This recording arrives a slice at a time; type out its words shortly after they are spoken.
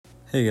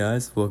Hey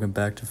guys, welcome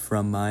back to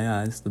From My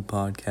Eyes, the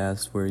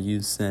podcast where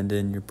you send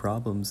in your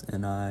problems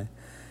and I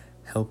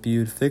help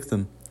you to fix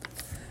them.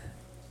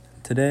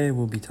 Today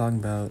we'll be talking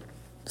about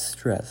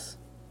stress.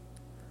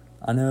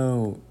 I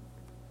know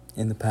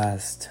in the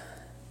past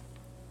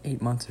 8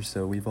 months or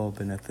so we've all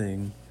been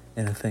in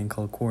a thing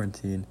called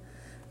quarantine.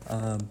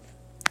 And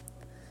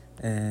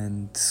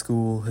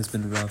school has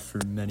been rough for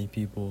many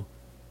people.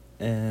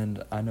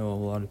 And I know a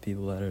lot of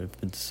people that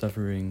have been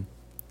suffering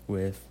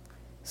with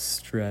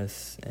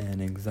stress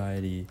and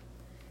anxiety,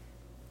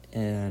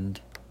 and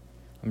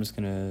I'm just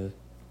gonna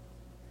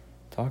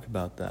talk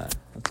about that.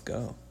 Let's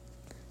go.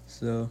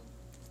 So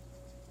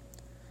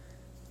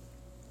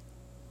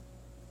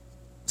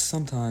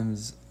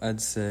sometimes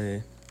I'd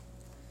say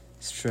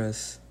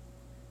stress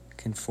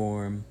can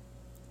form,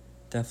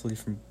 definitely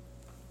from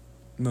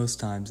most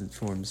times it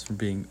forms from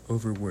being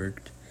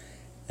overworked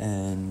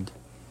and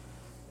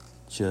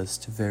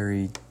just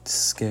very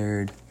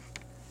scared,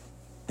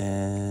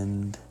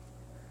 and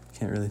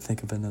can't really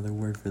think of another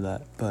word for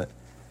that, but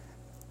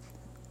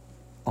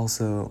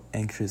also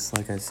anxious,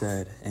 like I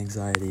said,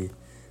 anxiety.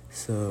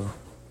 So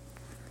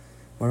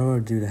what I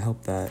want to do to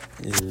help that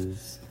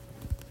is,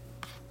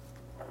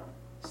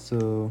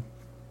 so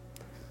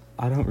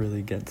I don't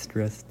really get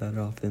stressed that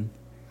often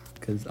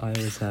because I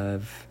always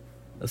have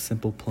a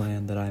simple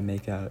plan that I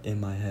make out in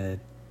my head,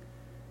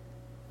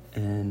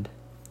 and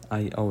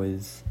I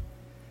always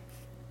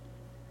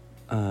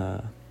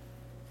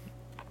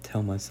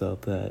tell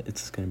myself that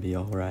it's going to be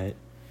alright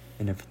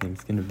and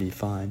everything's going to be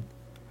fine,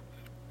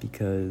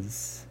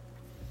 because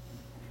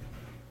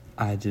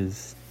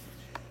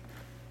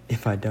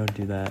if I don't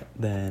do that,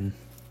 then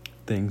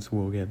things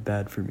will get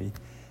bad for me.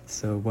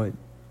 So what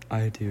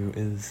I do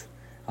is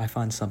I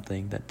find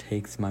something that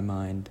takes my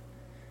mind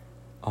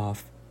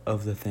off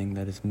of the thing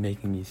that is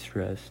making me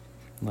stressed,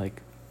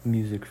 like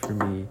music for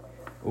me,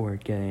 or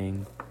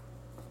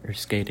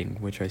skating,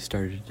 which I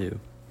started to do,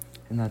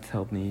 and that's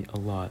helped me a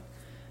lot.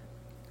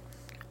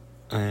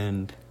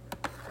 And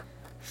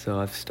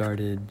so I've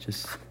started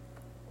just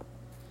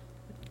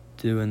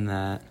doing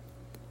that,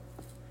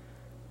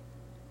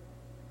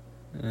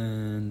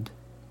 and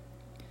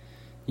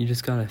you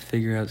just gotta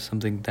figure out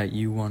something that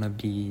you want to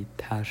be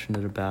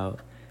passionate about,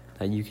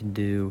 that you can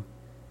do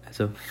as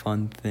a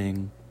fun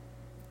thing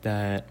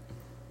that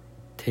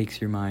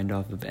takes your mind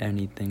off of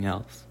anything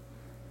else.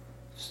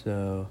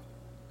 So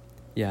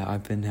yeah,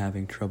 I've been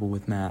having trouble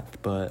with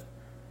math, but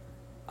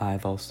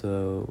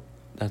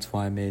that's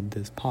why I made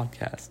this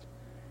podcast.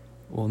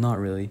 Well, not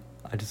really.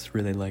 I just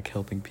really like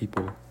helping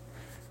people.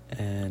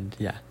 And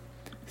yeah,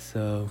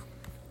 so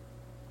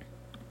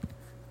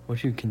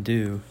what you can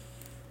do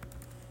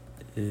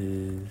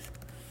is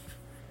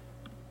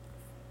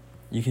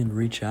you can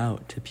reach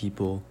out to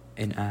people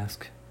and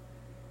ask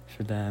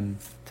for them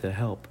to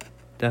help.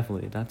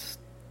 Definitely, that's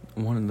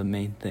one of the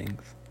main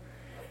things.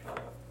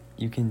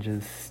 You can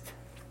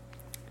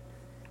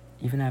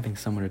even having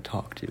someone to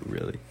talk to,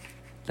 really,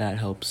 that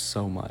helps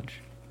so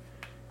much.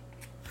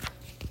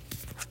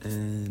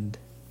 And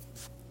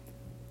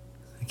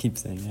I keep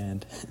saying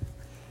and.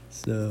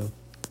 So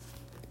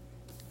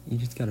you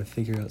just gotta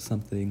figure out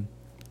something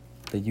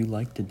that you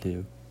like to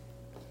do.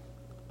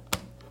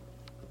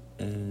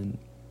 And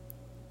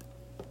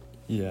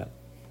yeah,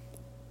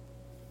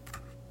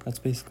 that's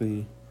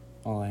basically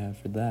all I have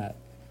for that.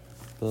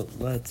 But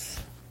let's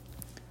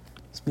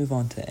move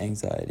on to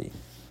anxiety.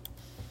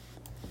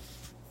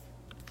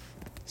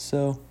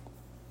 So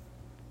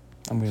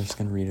I'm just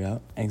going to read it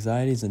out.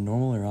 Anxiety is a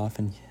normal or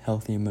often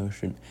healthy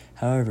emotion.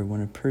 However,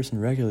 when a person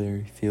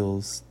regularly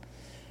feels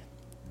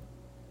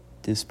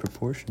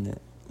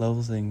disproportionate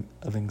levels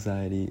of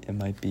anxiety, it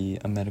might be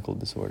a medical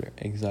disorder.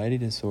 Anxiety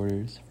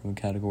disorders from a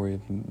category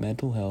of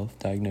mental health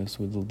diagnosed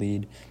with the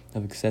lead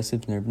of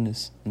excessive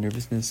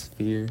nervousness,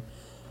 fear,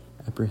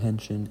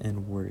 apprehension,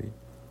 and worry.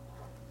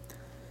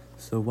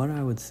 So what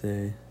I would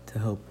say to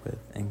help with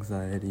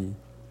anxiety,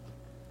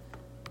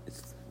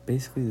 it's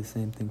basically the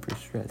same thing for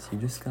stress. You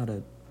just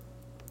gotta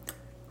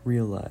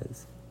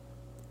realize,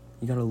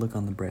 you gotta look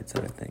on the bright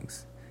side of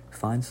things.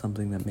 Find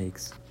something that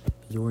makes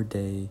your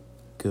day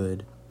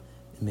good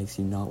and makes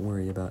you not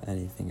worry about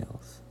anything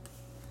else.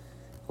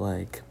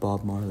 Like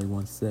Bob Marley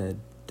once said,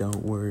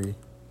 don't worry,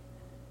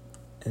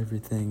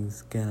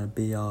 everything's gonna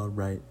be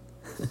alright.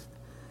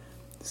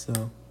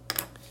 So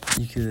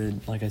you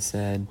could, like I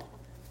said,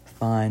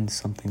 find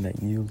something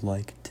that you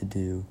like to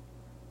do,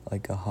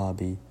 like a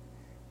hobby,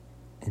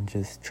 and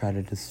just try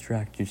to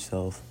distract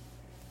yourself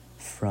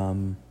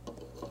from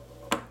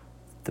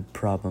the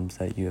problems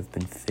that you have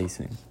been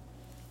facing.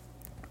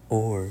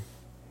 Or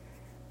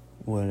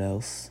what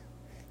else?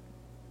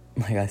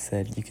 Like I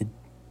said, you could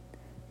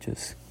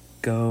just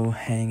go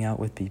hang out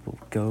with people,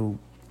 go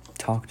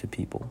talk to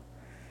people,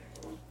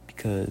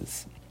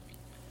 because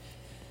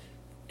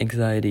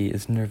anxiety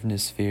is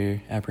nervousness,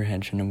 fear,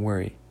 apprehension, and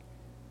worry.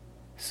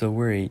 So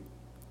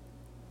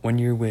when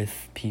you're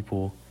with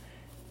people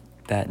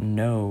that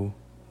know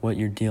what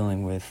you're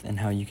dealing with and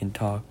how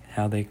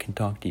they can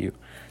talk to you,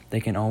 they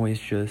can always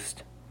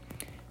just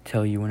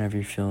tell you whenever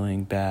you're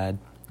feeling bad,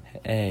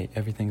 hey,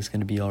 everything's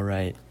gonna be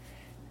alright.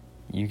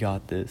 You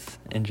got this.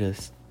 And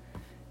just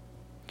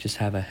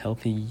have a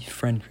healthy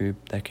friend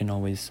group that can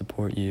always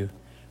support you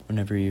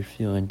whenever you're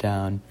feeling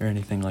down or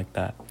anything like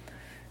that.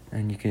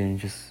 And you can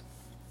just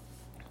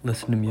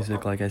listen to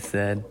music, like I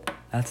said.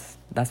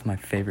 That's my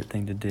favorite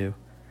thing to do,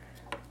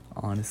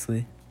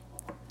 honestly.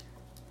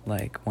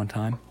 Like, one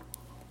time,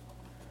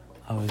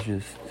 I was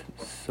just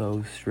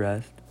so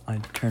stressed. I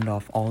turned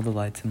off all the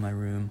lights in my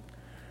room,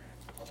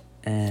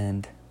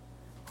 and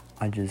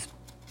I just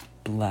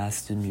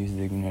blasted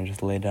music, and I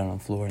just laid down on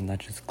the floor, and that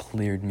just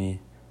cleared me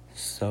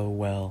so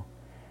well.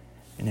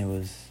 And it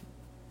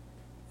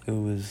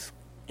was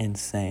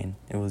insane.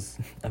 It was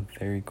a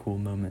very cool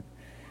moment.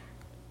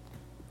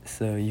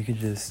 So you could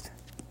just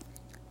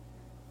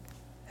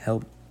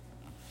help,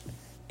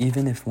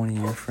 even if one of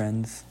your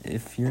friends,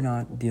 if you're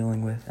not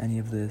dealing with any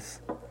of this,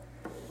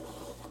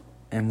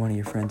 and one of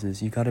your friends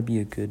is, you gotta be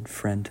a good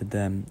friend to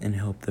them and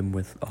help them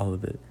with all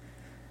of it.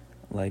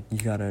 Like, you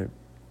gotta,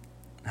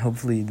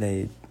 hopefully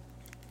they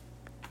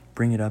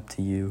bring it up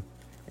to you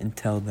and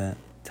tell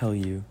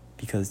you,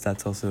 because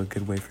that's also a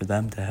good way for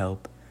them to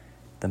help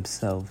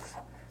themselves.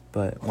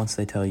 But once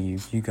they tell you,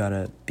 you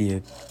gotta be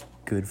a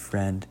good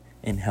friend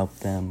and help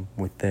them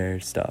with their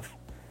stuff.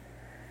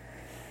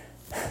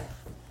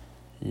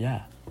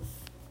 Yeah.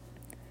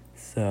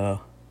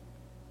 So,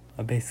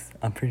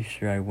 I'm pretty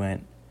sure I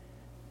ran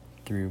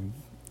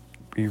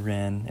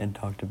and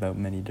talked about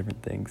many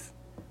different things,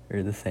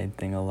 or the same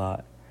thing a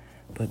lot.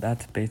 But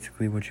that's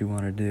basically what you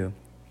want to do.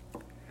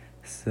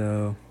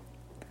 So,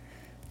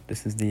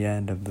 this is the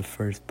end of the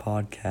first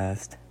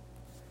podcast.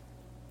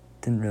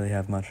 Didn't really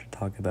have much to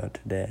talk about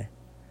today.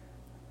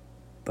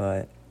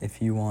 But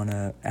if you want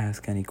to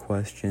ask any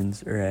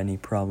questions or any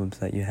problems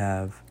that you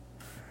have,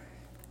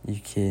 you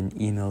can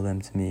email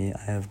them to me.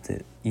 I have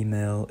the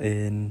email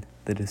in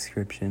the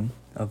description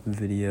of the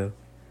video.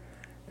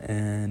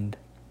 And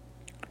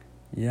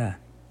yeah,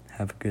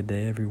 have a good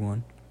day,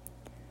 everyone.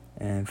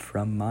 And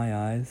from my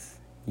eyes,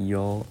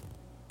 y'all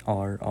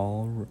are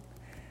all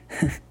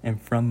and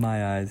from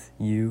my eyes,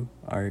 you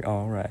are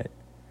all right.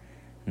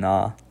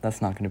 Nah, that's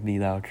not gonna be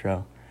the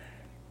outro.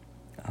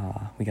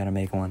 We gotta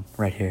make one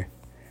right here.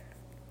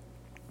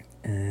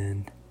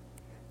 And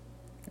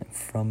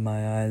from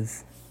my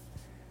eyes,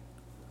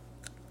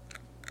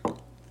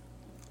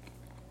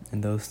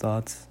 and those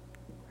thoughts,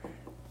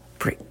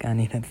 I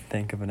need to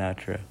think of an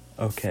outro.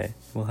 Okay,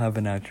 we'll have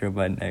an outro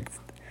by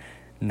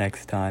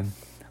next time.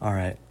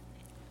 Alright,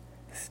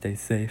 stay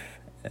safe,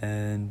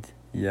 and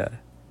yeah,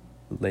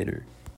 later.